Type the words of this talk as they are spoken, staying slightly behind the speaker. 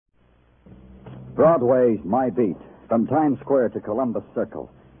Broadway's my beat. From Times Square to Columbus Circle.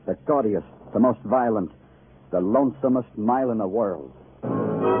 The gaudiest, the most violent, the lonesomest mile in the world.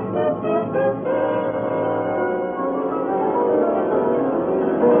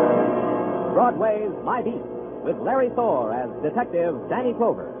 Broadway's My Beat, with Larry Thor as Detective Danny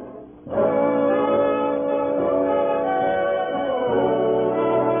Clover.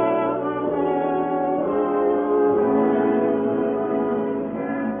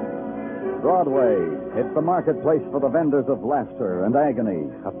 Broadway, it's the marketplace for the vendors of laughter and agony,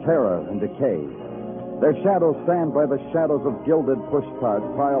 of terror and decay. Their shadows stand by the shadows of gilded pushcarts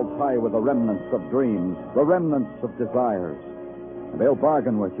piled high with the remnants of dreams, the remnants of desires. And they'll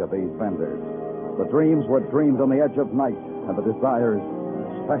bargain with you, these vendors. The dreams were dreamed on the edge of night, and the desires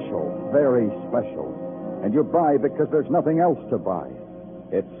special, very special. And you buy because there's nothing else to buy.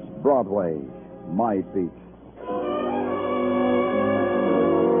 It's Broadway, my beat.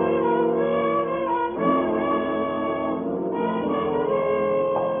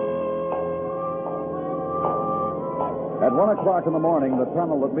 At 1 o'clock in the morning, the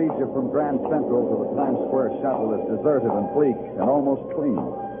tunnel that leads you from Grand Central to the Times Square shuttle is deserted and bleak and almost clean.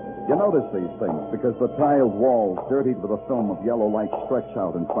 You notice these things because the tiled walls, dirtied with a film of yellow light, stretch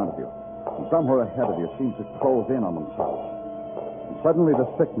out in front of you. And somewhere ahead of you seem to close in on themselves. And suddenly the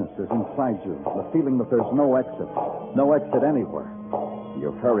sickness is inside you, the feeling that there's no exit anywhere.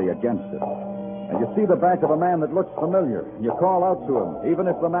 You hurry against it. And you see the back of a man that looks familiar. And you call out to him, even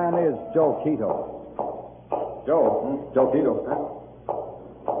if the man is Joe Quito. Joe Quito.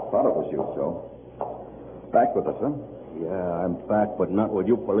 Thought it was you, Joe. Back with us, huh? Yeah, I'm back, but not with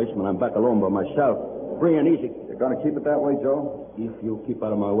you, policeman. I'm back alone by myself. Free and easy. You're going to keep it that way, Joe? If you keep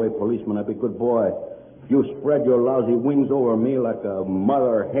out of my way, policeman, I'll be a good boy. If you spread your lousy wings over me like a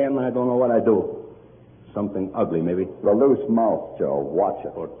mother hen, I don't know what I'd do. Something ugly, maybe. The loose mouth, Joe. Watch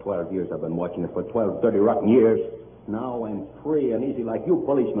it. For 12 years I've been watching it. For 12, 30 rotten years. Now I'm free and easy like you,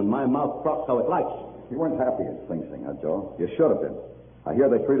 policeman. My mouth drops how it likes. You weren't happy in Sing Sing, huh, Joe? You should have been. I hear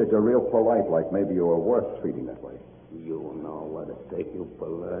they treated you real polite, like maybe you were worth treating that way. You know what it takes, you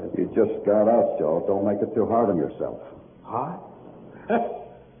polite. You just got out, Joe. Don't make it too hard on yourself. Hard?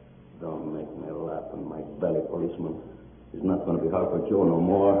 Don't make me laugh in my belly, policeman. It's not going to be hard for Joe no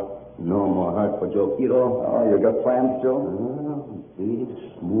more. No more hard for Joe Quito. Oh, you got plans, Joe? Big,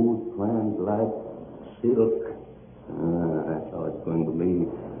 smooth plans like silk. That's how it's going to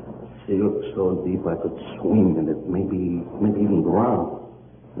be. Silk so deep I could swing in it, maybe even drown.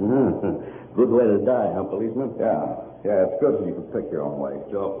 Good way to die, huh, policeman? Yeah, it's good when you can pick your own way.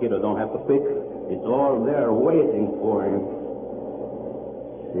 Joe Quito don't have to pick. It's all there waiting for him.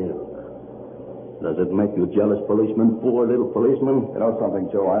 Silk. Does it make you jealous, policeman? Poor little policeman? You know something,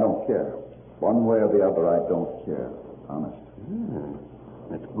 Joe? I don't care. One way or the other, I don't care. Honest.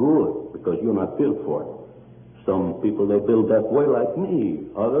 That's good, because you're not built for it. Some people, they build that way like me.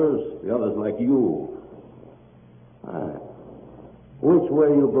 The others like you. Which way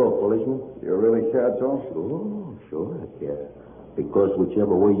you go, policeman? You really care, Joe? Sure I care. Because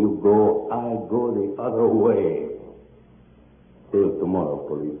whichever way you go, I go the other way. Till tomorrow,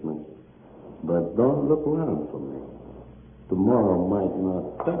 policeman. But don't look around for me. Tomorrow might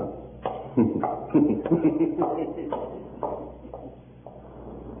not come.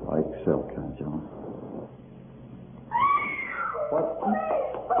 Like silk, huh, Joe?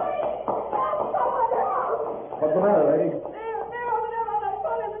 What's the matter, lady? There, over there on that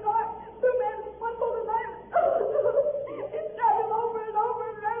front in the door. Two men, one holding a knife. He stabbed him over and over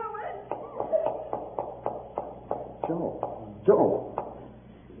and ran away. Joe.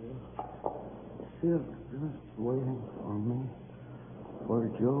 Silk just waiting for me. For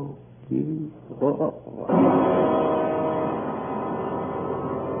Joe Quito.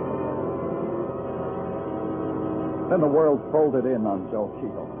 Then the world folded in on Joe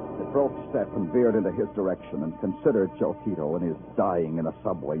Quito. It broke step and veered into his direction and considered Joe Quito and his dying in a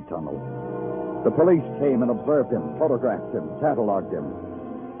subway tunnel. The police came and observed him, photographed him, cataloged him.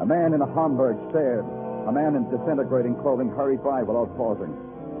 A man in a Homburg stared. A man in disintegrating clothing hurried by without pausing.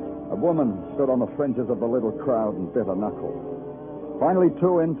 A woman stood on the fringes of the little crowd and bit a knuckle. Finally,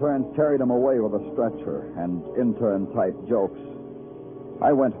 two interns carried him away with a stretcher and intern-type jokes.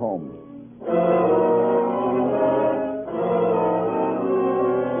 I went home.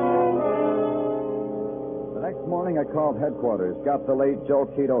 Next morning, I called headquarters, got the late Joe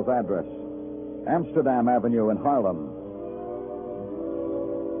Quito's address. Amsterdam Avenue in Harlem.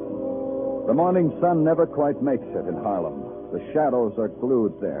 The morning sun never quite makes it in Harlem. The shadows are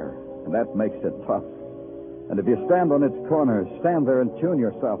glued there, and that makes it tough. And if you stand on its corners, stand there and tune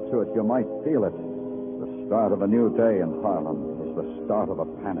yourself to it, you might feel it. The start of a new day in Harlem is the start of a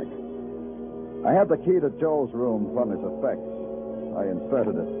panic. I had the key to Joe's room from his effects. I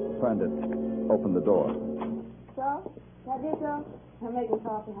inserted it, turned it, opened the door. Joe? That you, Joe? I'm making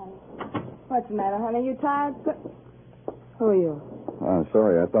coffee, honey. What's the matter, honey? You tired? Who are you?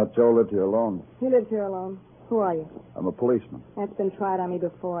 Sorry. I thought Joe lived here alone. He lives here alone. Who are you? I'm a policeman. That's been tried on me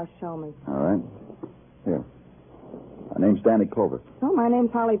before. Show me. All right. Here. My name's Danny Clover. Oh, my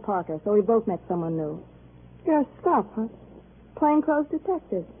name's Holly Parker, so we both met someone new. You're a scuff, huh? Plainclothes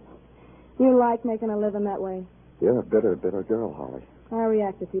detective. You like making a living that way? You're a bitter girl, Holly. I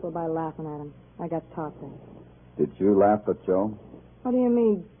react to people by laughing at them. I got taught that. Did you laugh at Joe? What do you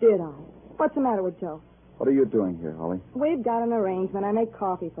mean, did I? What's the matter with Joe? What are you doing here, Holly? We've got an arrangement. I make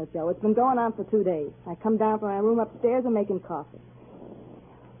coffee for Joe. It's been going on for 2 days. I come down from my room upstairs and make him coffee.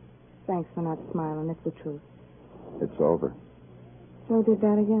 Thanks for not smiling. It's the truth. It's over. Joe did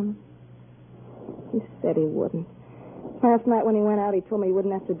that again. He said he wouldn't. Last night when he went out, he told me he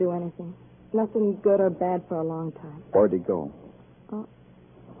wouldn't have to do anything. Nothing good or bad for a long time. Where'd he go?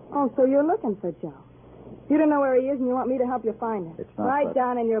 Oh, so you're looking for Joe. You don't know where he is and you want me to help you find him. It's not Write that.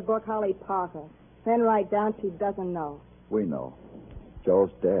 down in your book Holly Parker. Then write down she doesn't know. We know.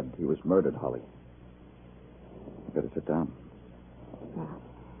 Joe's dead. He was murdered, Holly. You better sit down.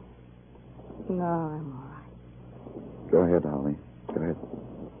 No, I'm all right. Go ahead, Holly. Go ahead.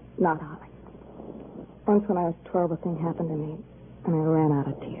 Not Holly. Once when I was 12, a thing happened to me, and I ran out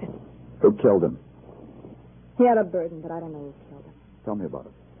of tears. Who killed him? He had a burden, but I don't know who killed him. Tell me about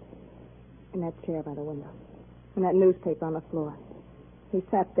it. In that chair by the window. And that newspaper on the floor. He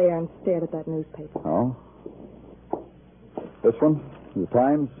sat there and stared at that newspaper. Oh? This one? The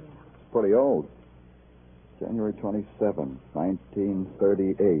Times? It's pretty old. January 27,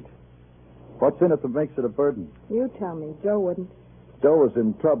 1938. What's in it that makes it a burden? You tell me. Joe wouldn't. Joe was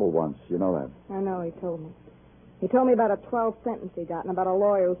in trouble once. You know that. I know, he told me. He told me about a 12 sentence he got and about a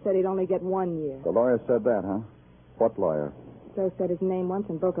lawyer who said he'd only get 1 year. The lawyer said that, huh? What lawyer? Joe said his name once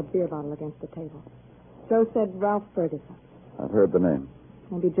and broke a beer bottle against the table. Joe said Ralph Ferguson. I've heard the name.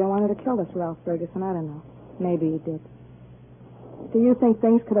 Maybe Joe wanted to kill this Ralph Ferguson. I don't know. Maybe he did. Do you think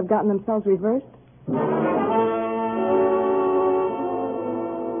things could have gotten themselves reversed?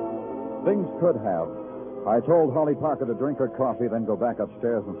 Things could have. I told Holly Parker to drink her coffee, then go back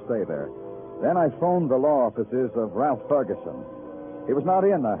upstairs and stay there. Then I phoned the law offices of Ralph Ferguson. He was not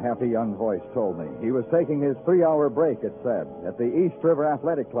in, a happy young voice told me. He was taking his 3-hour break, it said, at the East River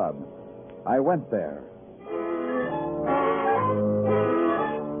Athletic Club. I went there.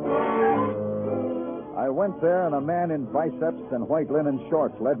 I went there, and a man in biceps and white linen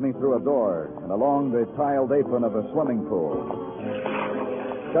shorts led me through a door and along the tiled apron of a swimming pool.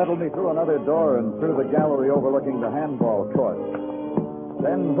 Shuttled me through another door and through the gallery overlooking the handball court.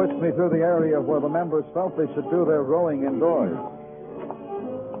 Then whisked me through the area where the members felt they should do their rowing indoors.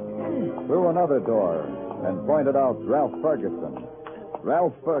 Through another door and pointed out Ralph Ferguson.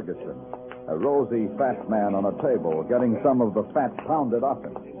 Ralph Ferguson, a rosy, fat man on a table, getting some of the fat pounded off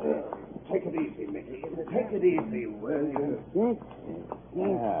him. Take it easy, Mickey. Take it easy, will you?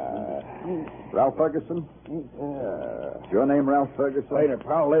 Ralph Ferguson? Your name, Ralph Ferguson? Later,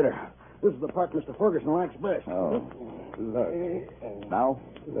 pal, later. This is the part Mr. Ferguson likes best. Oh. Look. Now?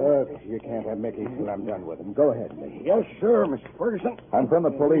 Look, you can't have Mickey till I'm done with him. Go ahead, Mickey. Yes, sir, Mr. Ferguson. I'm from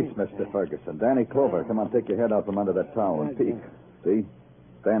the police, Mr. Ferguson. Danny Clover. Come on, take your head out from under that towel and peek. See?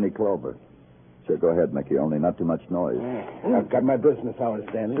 Danny Clover. Sure, go ahead, Mickey, only not too much noise. I've got my business hours,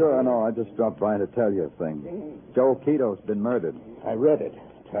 Danny. Sure, I know. I just dropped by to tell you a thing. Joe Quito's been murdered. I read it.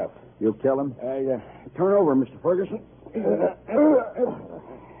 Tough. You kill him? Turn over, Mr. Ferguson.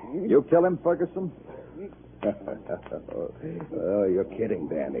 You kill him, Ferguson? Oh, you're kidding,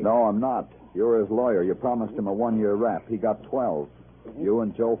 Danny. No, I'm not. You're his lawyer. You promised him a 1-year rap. He got 12. You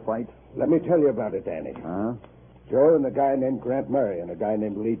and Joe fight? Let me tell you about it, Danny. Huh? Joe and a guy named Grant Murray and a guy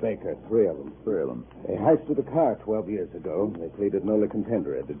named Lee Baker, 3 of them. 3 of them. They heisted a car 12 years ago. They pleaded no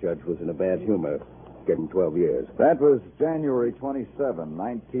contender. The judge was in a bad humor. Gave him 12 years. That was January 27,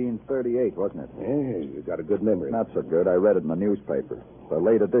 1938, wasn't it? Yeah, you got a good memory. Not so good. I read it in the newspaper. The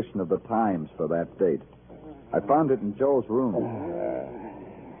late edition of the Times for that date. I found it in Joe's room.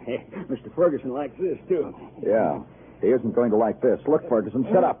 Mr. Ferguson likes this, too. Yeah. He isn't going to like this. Look, Ferguson,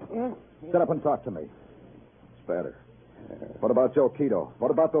 shut up. Shut up and talk to me. It's better. What about Joe Quito?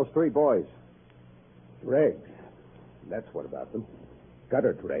 What about those 3 boys? Dregs. That's what about them.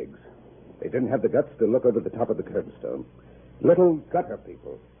 Gutter dregs. They didn't have the guts to look over the top of the curbstone. Little gutter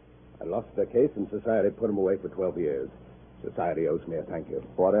people. I lost their case, and society put them away for 12 years. Society owes me a thank you.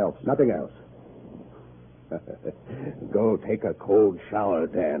 What else? Nothing else. Go take a cold shower,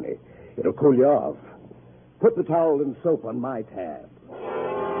 Danny. It'll cool you off. Put the towel and soap on my tab.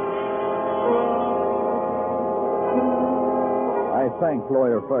 thanked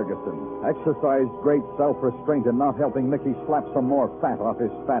Lawyer Ferguson, exercised great self-restraint in not helping Mickey slap some more fat off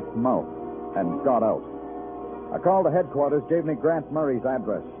his fat mouth, and got out. A call to headquarters gave me Grant Murray's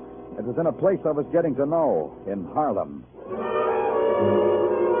address. It was in a place I was getting to know, in Harlem.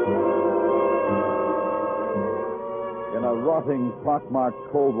 In a rotting, pockmarked,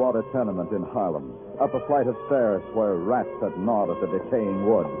 cold-water tenement in Harlem, up a flight of stairs where rats had gnawed at the decaying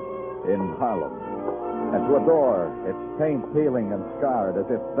wood, in Harlem. And to a door, its paint peeling and scarred as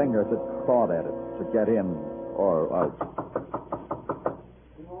if fingers had clawed at it to get in or out.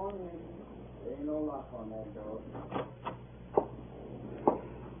 Good morning. There ain't no lock on that door.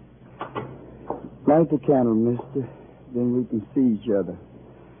 Light the candle, mister. Then we can see each other.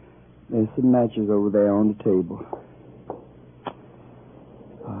 There's some matches over there on the table.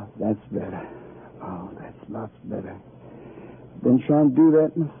 Oh, that's better. Oh, that's lots better. Been trying to do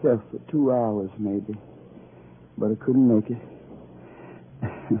that myself for 2 hours, maybe. But I couldn't make it.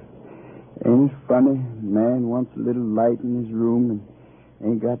 Ain't it funny? Man wants a little light in his room and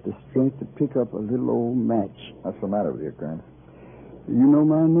ain't got the strength to pick up a little old match. What's the matter with you, Grant? Do you know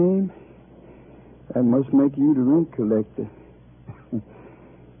my name? That must make you the rent collector.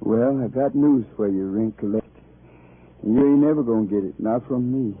 Well, I got news for you, rent collector. And you ain't never gonna get it, not from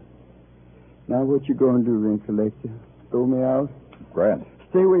me. Now what you gonna do, rent collector? Throw me out? Grant.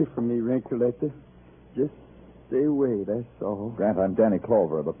 Stay away from me, rent collector. Just stay away, that's all. Grant, I'm Danny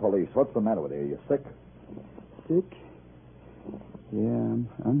Clover of the police. What's the matter with you? Are you sick? Sick? Yeah,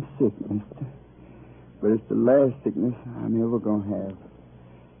 I'm sick, mister. But it's the last sickness I'm ever gonna have.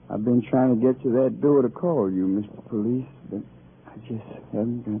 I've been trying to get to that door to call you, Mr. Police, but I just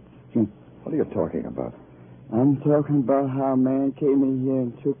haven't got the strength. What are you talking about? I'm talking about how a man came in here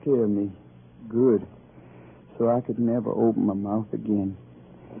and took care of me. Good. So I could never open my mouth again.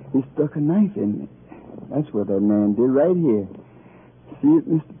 He stuck a knife in me. That's what that man did right here. See it,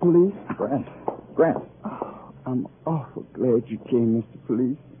 Mr. Police? Grant. Grant. Oh, I'm awful glad you came, Mr.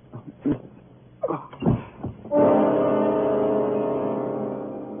 Police.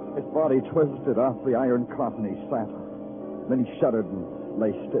 His body twisted off the iron coffin he sat. Then he shuddered and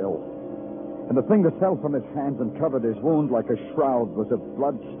lay still. And the thing that fell from his hands and covered his wound like a shroud was a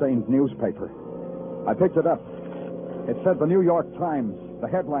blood-stained newspaper. I picked it up. It said the New York Times. The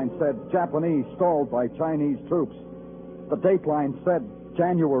headline said, Japanese stalled by Chinese troops. The dateline said,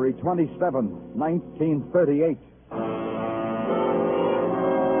 January 27, 1938.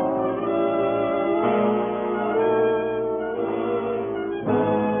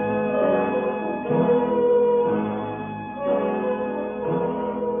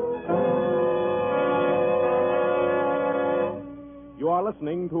 You are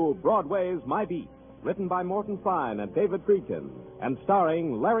listening to Broadway's My Beat, written by Morton Fine and David Friedkin, and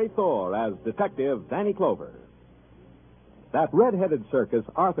starring Larry Thor as Detective Danny Clover. That red-headed circus,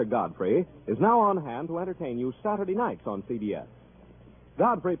 Arthur Godfrey, is now on hand to entertain you Saturday nights on CBS.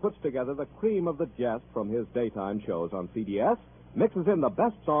 Godfrey puts together the cream of the jest from his daytime shows on CBS, mixes in the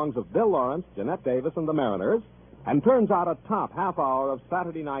best songs of Bill Lawrence, Jeanette Davis, and the Mariners, and turns out a top half hour of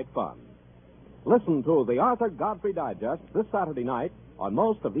Saturday night fun. Listen to the Arthur Godfrey Digest this Saturday night on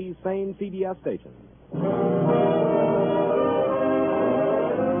most of these same CBS stations.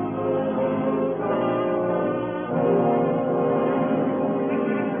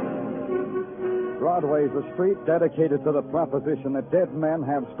 Broadway's a street dedicated to the proposition that dead men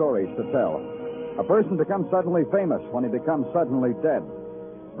have stories to tell. A person becomes suddenly famous when he becomes suddenly dead.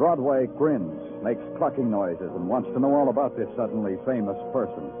 Broadway grins, makes clucking noises, and wants to know all about this suddenly famous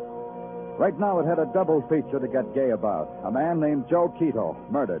person. Right now it had a double feature to get gay about. A man named Joe Quito,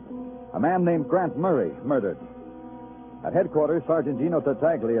 murdered. A man named Grant Murray, murdered. At headquarters, Sergeant Gino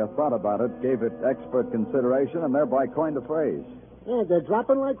Tartaglia thought about it, gave it expert consideration, and thereby coined the phrase. Yeah, they're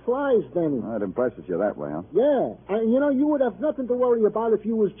dropping like flies, Danny. That impresses you that way, huh? Yeah. And, you would have nothing to worry about if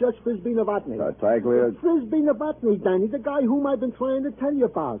you was just Frisbee Novotny. Tartaglia? Frisbee Novotny, Danny, the guy whom I've been trying to tell you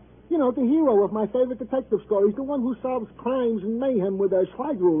about. You know, the hero of my favorite detective stories, the one who solves crimes and mayhem with a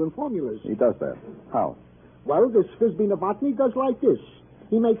slide rule and formulas. He does that. How? Well, this Frisbee Novotny does like this.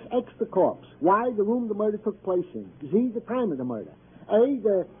 He makes X the corpse. Y, the room the murder took place in. Z, the time of the murder. A,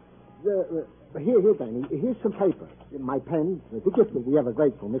 Here, Danny, here's some paper. My pen, the gift of the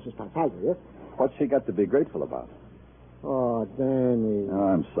ever-grateful Mrs. Tartaglia. What's she got to be grateful about? Oh, Danny. Oh,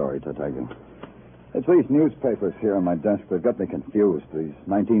 I'm sorry, Tartaglia. It's these newspapers here on my desk that got me confused. These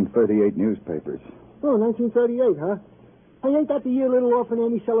 1938 newspapers. Oh, 1938, huh? Hey, ain't that the year little orphan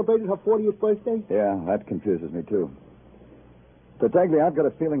Annie celebrated her 40th birthday? Yeah, that confuses me, too. Tartaglia, I've got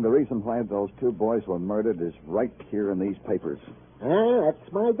a feeling the reason why those two boys were murdered is right here in these papers. Ah,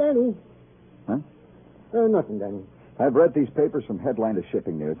 that's my Danny. Huh? Nothing, Danny. I've read these papers from headline to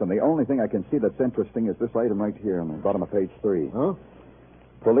shipping news, and the only thing I can see that's interesting is this item right here on the bottom of page 3. Huh?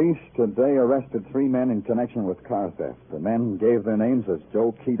 Police today arrested 3 men in connection with car theft. The men gave their names as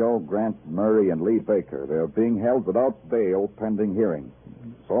Joe Quito, Grant Murray, and Lee Baker. They're being held without bail pending hearing.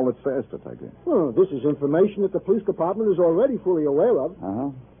 That's all it says, Detective. Well, this is information that the police department is already fully aware of. Uh-huh.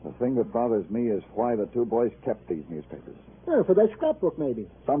 The thing that bothers me is why the 2 boys kept these newspapers. Yeah, for that scrapbook, maybe.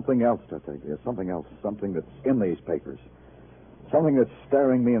 Something else, Detective. Something else. Something that's in these papers. Something that's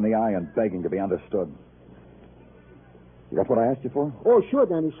staring me in the eye and begging to be understood. You got what I asked you for? Oh, sure,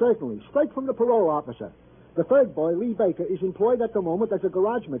 Danny, certainly. Straight from the parole officer. The third boy, Lee Baker, is employed at the moment as a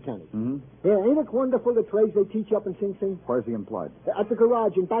garage mechanic. Mm-hmm. Yeah, ain't it wonderful the trades they teach up in Sing Sing? Where's he employed? At the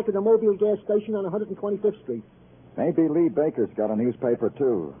garage in back of the Mobile gas station on 125th Street. Maybe Lee Baker's got a newspaper,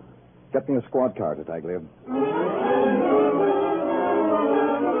 too. Get me a squad car, Detective.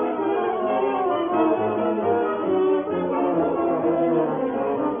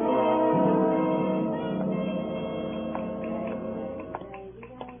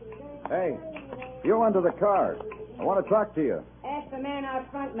 Hey, you under the car. I want to talk to you. Ask the man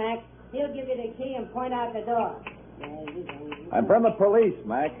out front, Mac. He'll give you the key and point out the door. I'm from the police,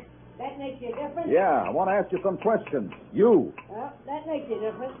 Mac. That makes you different? Yeah, I want to ask you some questions. You. Well, that makes you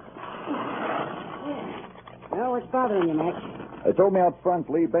different. Well, what's bothering you, Mac? They told me out front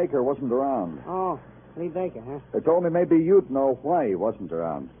Lee Baker wasn't around. Oh, Lee Baker, huh? They told me maybe you'd know why he wasn't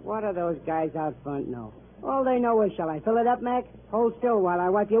around. What do those guys out front know? All they know is, shall I fill it up, Mac? Hold still while I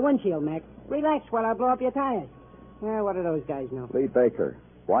wipe your windshield, Mac. Relax while I blow up your tires. Well, what do those guys know? Lee Baker.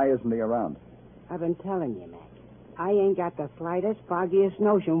 Why isn't he around? I've been telling you, Mac. I ain't got the slightest, foggiest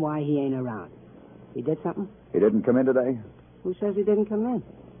notion why he ain't around. He did something? He didn't come in today? Who says he didn't come in?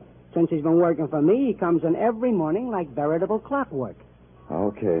 Since he's been working for me, he comes in every morning like veritable clockwork.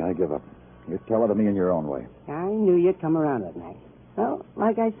 Okay, I give up. You tell it to me in your own way. I knew you'd come around it, Mac. Well,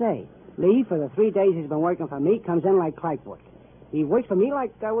 like I say, Lee, for the 3 days he's been working for me, comes in like clockwork. He works for me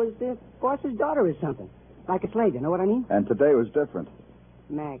like I was the boss's daughter or something. Like a slave, you know what I mean? And today was different.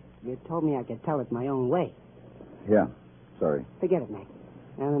 Mac, you told me I could tell it my own way. Yeah, sorry. Forget it, Mac.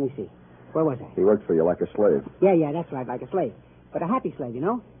 Now, let me see. Where was I? He worked for you like a slave. Yeah, that's right, like a slave. But a happy slave, you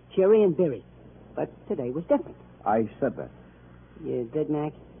know? Cheery and beery. But today was different. I said that. You did,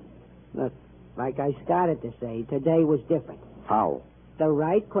 Mac? Look, like I started to say, today was different. How? The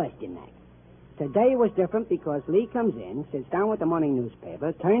right question, Mac. Today was different because Lee comes in, sits down with the morning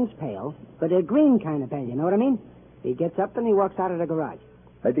newspaper, turns pale, but a green kind of pale, you know what I mean? He gets up and he walks out of the garage.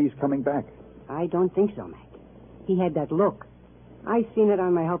 Maybe he's coming back. I don't think so, Mac. He had that look. I seen it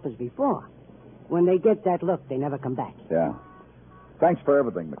on my helpers before. When they get that look, they never come back. Yeah. Thanks for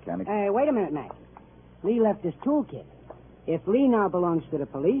everything, mechanic. Wait a minute, Mac. Lee left his toolkit. If Lee now belongs to the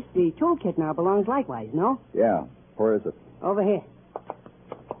police, the toolkit now belongs likewise, no? Yeah. Where is it? Over here.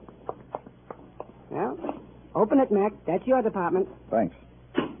 Well, open it, Mac. That's your department. Thanks.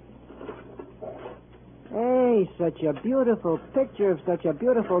 Hey, such a beautiful picture of such a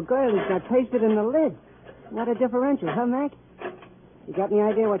beautiful girl. He's got pasted in the lid. What a differential, huh, Mac? You got any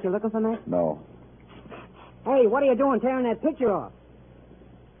idea what you're looking for, Mac? No. Hey, what are you doing tearing that picture off?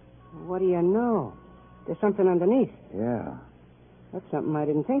 What do you know? There's something underneath. Yeah. That's something I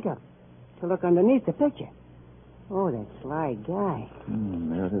didn't think of. To look underneath the picture. Oh, that sly guy.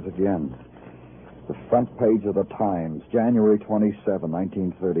 There it is again. The front page of the Times, January 27,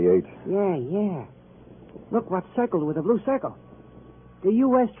 1938. Yeah. Look what's circled with a blue circle. The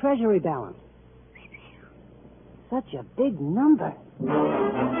U.S. Treasury balance. Such a big number.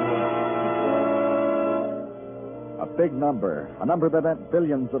 A big number. A number that meant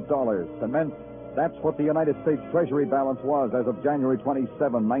billions of dollars. That meant that's what the United States Treasury balance was as of January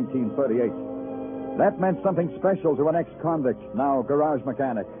 27, 1938. That meant something special to an ex-convict, now garage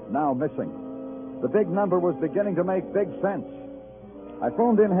mechanic, now missing. The big number was beginning to make big sense. I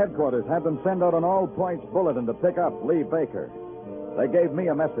phoned in headquarters, had them send out an all-points bulletin to pick up Lee Baker. They gave me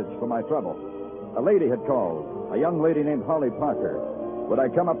a message for my trouble. A lady had called, a young lady named Holly Parker. Would I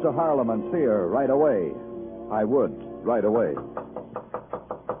come up to Harlem and see her right away? I would, right away.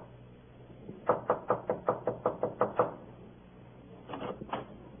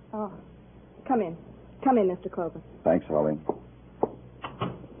 Oh, come in. Come in, Mr. Clover. Thanks, Holly.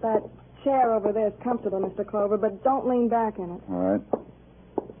 That chair over there is comfortable, Mr. Clover, but don't lean back in it. All right.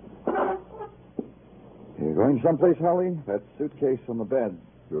 You going someplace, Holly? That suitcase on the bed.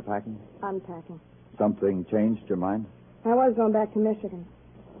 You were packing? Unpacking. Something changed your mind? I was going back to Michigan.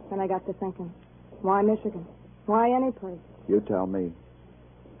 Then I got to thinking, why Michigan? Why any place? You tell me.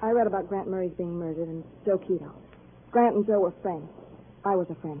 I read about Grant Murray's being murdered and Joe Quito. Grant and Joe were friends. I was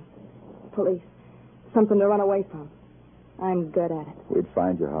a friend. Police. Something to run away from. I'm good at it. We'd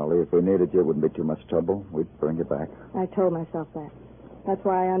find you, Holly. If we needed you, it wouldn't be too much trouble. We'd bring you back. I told myself that. That's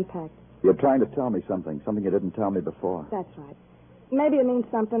why I unpacked. You're trying to tell me something you didn't tell me before. That's right. Maybe it means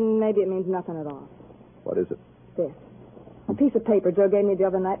something, maybe it means nothing at all. What is it? This. A piece of paper Joe gave me the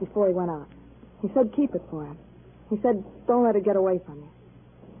other night before he went out. He said keep it for him. He said don't let it get away from you.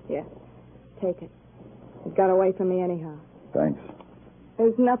 Here, take it. It got away from me anyhow. Thanks.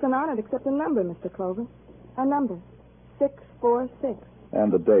 There's nothing on it except a number, Mr. Clover. A number. 646.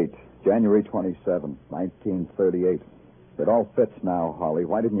 And the date, January 27, 1938. It all fits now, Holly.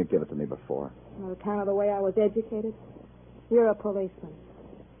 Why didn't you give it to me before? On account of the way I was educated. You're a policeman.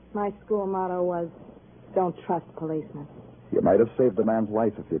 My school motto was, don't trust policemen. You might have saved the man's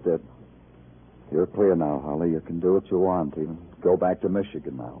life if you did. You're clear now, Holly. You can do what you want. Even go back to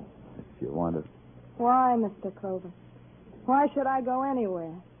Michigan now, if you want it. Why, Mr. Clover? Why should I go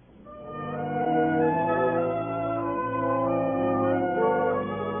anywhere?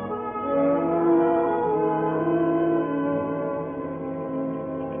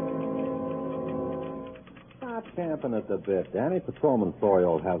 Stop champing at the bit, Danny. Patrolman Flory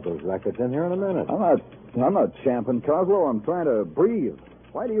will have those records in here in a minute. I'm not champing, Coslow. I'm trying to breathe.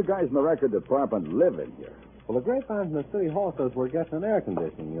 Why do you guys in the record department live in here? Well, the grapevine from the city hall says we're getting an air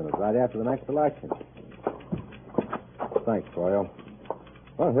conditioning unit right after the next election. Thanks, Florio.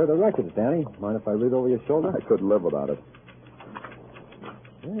 Well, here are the records, Danny. Mind if I read over your shoulder? I couldn't live without it.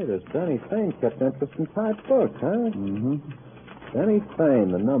 Hey, there's Benny Fane kept interest in typed books, huh? Mm-hmm. Benny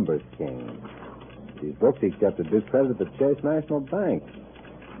Fane, the numbers king. These books he kept to do credit at the Chase National Bank.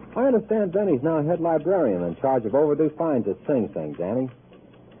 I understand Benny's now head librarian in charge of overdue fines at Sing Sing, Danny.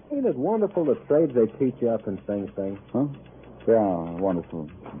 Ain't it wonderful the trades they teach you up in Sing Sing? Huh? Yeah, wonderful.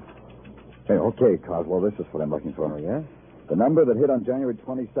 Hey, okay, Coswell, this is what I'm looking for. Oh, yeah? The number that hit on January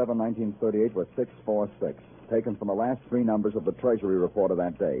 27, 1938 was 646, taken from the last three numbers of the Treasury report of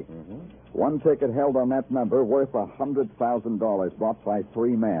that day. Mm-hmm. One ticket held on that number worth $100,000 bought by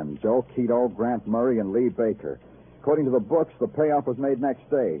three men, Joe Quito, Grant Murray, and Lee Baker. According to the books, the payoff was made next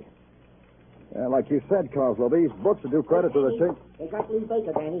day. Like you said, Coslow, these books will do credit to the chief. They got Lee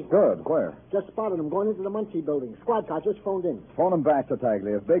Baker, Danny. Good. Where? Just spotted him going into the Muncie building. Squad car just phoned in. Phone him back,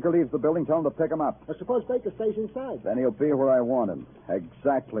 Tataglia. If Baker leaves the building, tell him to pick him up. I suppose Baker stays inside. Then he'll be where I want him.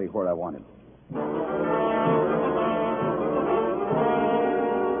 Exactly where I want him.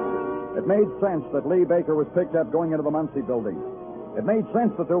 It made sense that Lee Baker was picked up going into the Muncie building. It made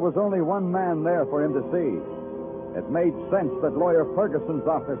sense that there was only one man there for him to see. It made sense that Lawyer Ferguson's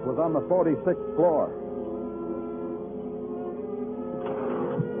office was on the 46th floor.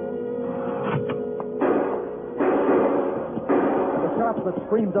 And the shots that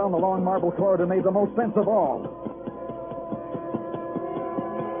screamed down the long marble corridor made the most sense of all.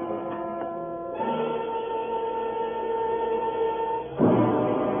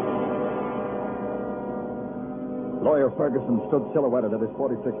 Lawyer Ferguson stood silhouetted at his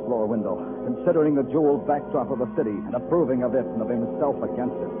 46th floor window, considering the jeweled backdrop of the city and approving of it and of himself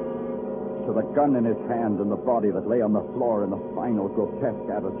against it. To the gun in his hand and the body that lay on the floor in the final grotesque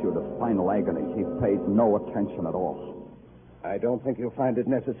attitude of final agony, he paid no attention at all. I don't think you'll find it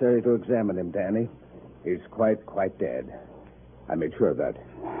necessary to examine him, Danny. He's quite dead. I made sure of that.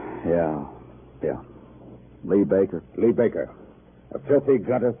 Yeah. Lee Baker. Lee Baker. A filthy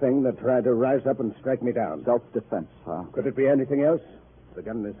gutter thing that tried to rise up and strike me down. Self-defense, huh? Could it be anything else? The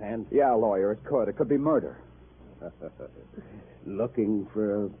gun in his hand? Yeah, lawyer, it could. It could be murder. Looking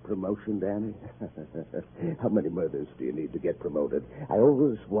for a promotion, Danny? How many murders do you need to get promoted? I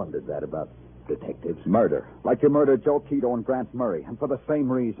always wondered that about detectives. Murder. Like you murdered Joe Quito and Grant Murray, and for the same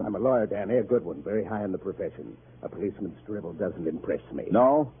reason. I'm a lawyer, Danny, a good one, very high in the profession. A policeman's drivel doesn't impress me.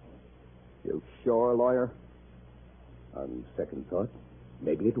 No? You sure, lawyer? On second thought,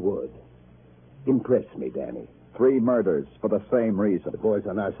 maybe it would. Impress me, Danny. 3 murders for the same reason. The boys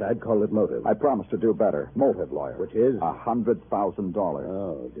on our side call it motive. I promise to do better. Motive, lawyer. Which is? $100,000.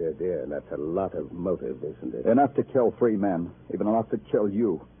 Oh, dear. That's a lot of motive, isn't it? Enough to kill 3 men. Even enough to kill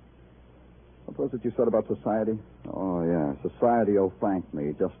you. What was it you said about society? Oh, yeah. Society will thank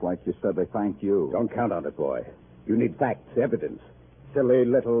me, just like you said they thanked you. Don't count on it, boy. You need facts, evidence. Silly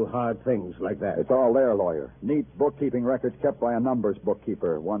little hard things like that. It's all there, lawyer. Neat bookkeeping records kept by a numbers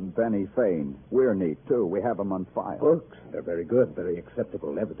bookkeeper, one Benny Fane. We're neat, too. We have them on file. Books? They're very good, very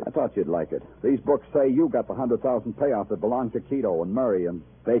acceptable evidence. I thought you'd like it. These books say you got the $100,000 payoff that belonged to Quito and Murray and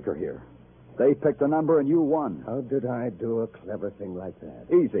Baker here. They picked a number and you won. How did I do a clever thing like that?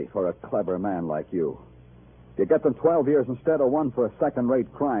 Easy for a clever man like you. You get them 12 years instead of 1 for a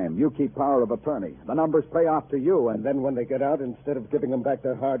second-rate crime. You keep power of attorney. The numbers pay off to you, And then when they get out, instead of giving them back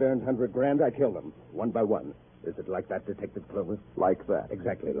their hard-earned $100,000, I kill them, one by one. Is it like that, Detective Clover? Like that.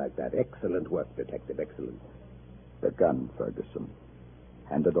 Exactly like that. Excellent work, Detective. Excellent. The gun, Ferguson.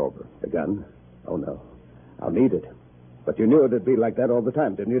 Hand it over. The gun? Oh, no. I'll need it. But you knew it'd be like that all the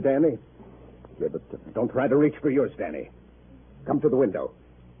time, didn't you, Danny? Give it to me. Don't try to reach for yours, Danny. Come to the window.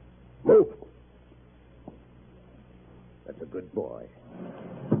 Move. That's a good boy.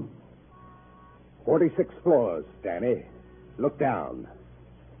 46 floors, Danny. Look down.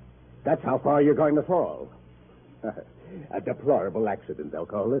 That's how far you're going to fall. A deplorable accident, they'll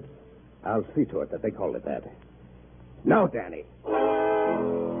call it. I'll see to it that they call it that. Now, Danny.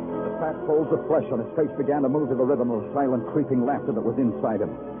 The fat folds of flesh on his face began to move to the rhythm of the silent, creeping laughter that was inside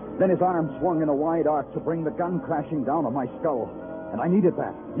him. Then his arm swung in a wide arc to bring the gun crashing down on my skull. And I needed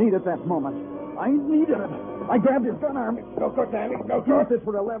that moment. I needed it. I grabbed his gun arm. No good, Danny. No good. Used it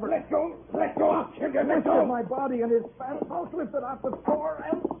for a lever. Let go. Let go. I'll kill you. Let Lifted go. my body and his fat mouth lifted off the floor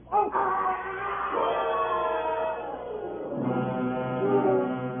and...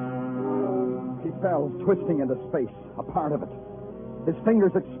 He fell, twisting into space, a part of it. His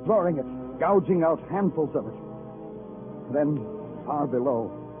fingers exploring it, gouging out handfuls of it. Then, far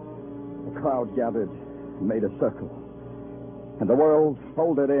below, the crowd gathered and made a circle. And the world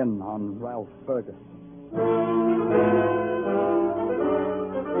folded in on Ralph Fergus.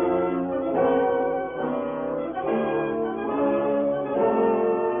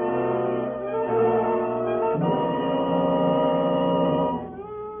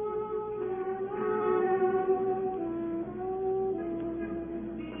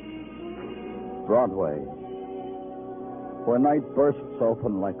 Broadway, where night bursts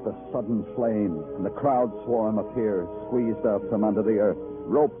open like the sudden flame, and the crowd swarm appears, squeezed out from under the earth,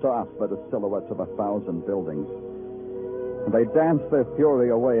 roped off by the silhouettes of 1,000 buildings. And they dance their fury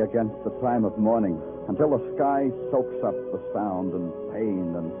away against the time of morning until the sky soaks up the sound and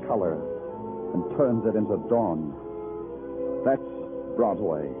pain and color and turns it into dawn. That's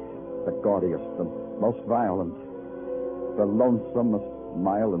Broadway, the gaudiest, the most violent, the lonesomest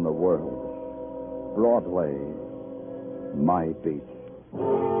mile in the world. Broadway, my beat.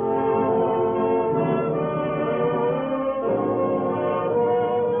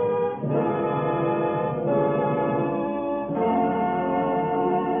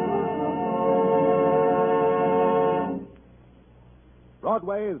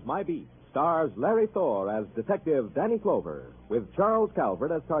 Broadway's My Beat stars Larry Thor as Detective Danny Clover with Charles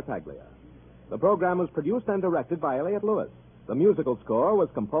Calvert as Tartaglia. The program was produced and directed by Elliott Lewis. The musical score was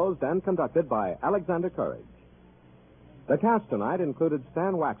composed and conducted by Alexander Courage. The cast tonight included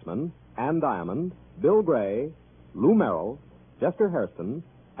Stan Waxman, Ann Diamond, Bill Gray, Lou Merrill, Chester Hairston,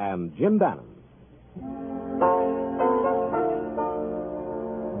 and Jim Bannon.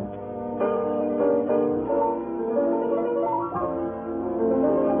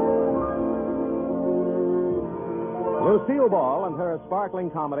 Lucille Ball and her sparkling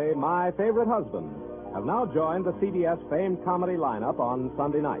comedy, My Favorite Husband, have now joined the CBS famed comedy lineup on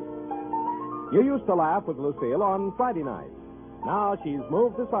Sunday night. You used to laugh with Lucille on Friday night. Now she's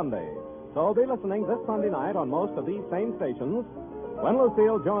moved to Sunday. So be listening this Sunday night on most of these same stations when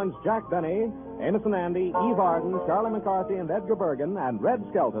Lucille joins Jack Benny, Amos and Andy, Eve Arden, Charlie McCarthy, and Edgar Bergen, and Red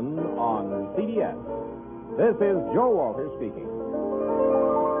Skelton on CBS. This is Joe Walter speaking.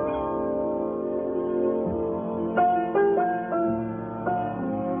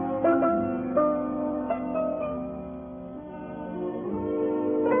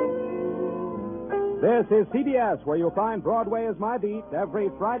 This is CBS, where you'll find Broadway is My Beat every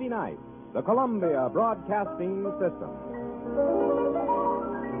Friday night. The Columbia Broadcasting System.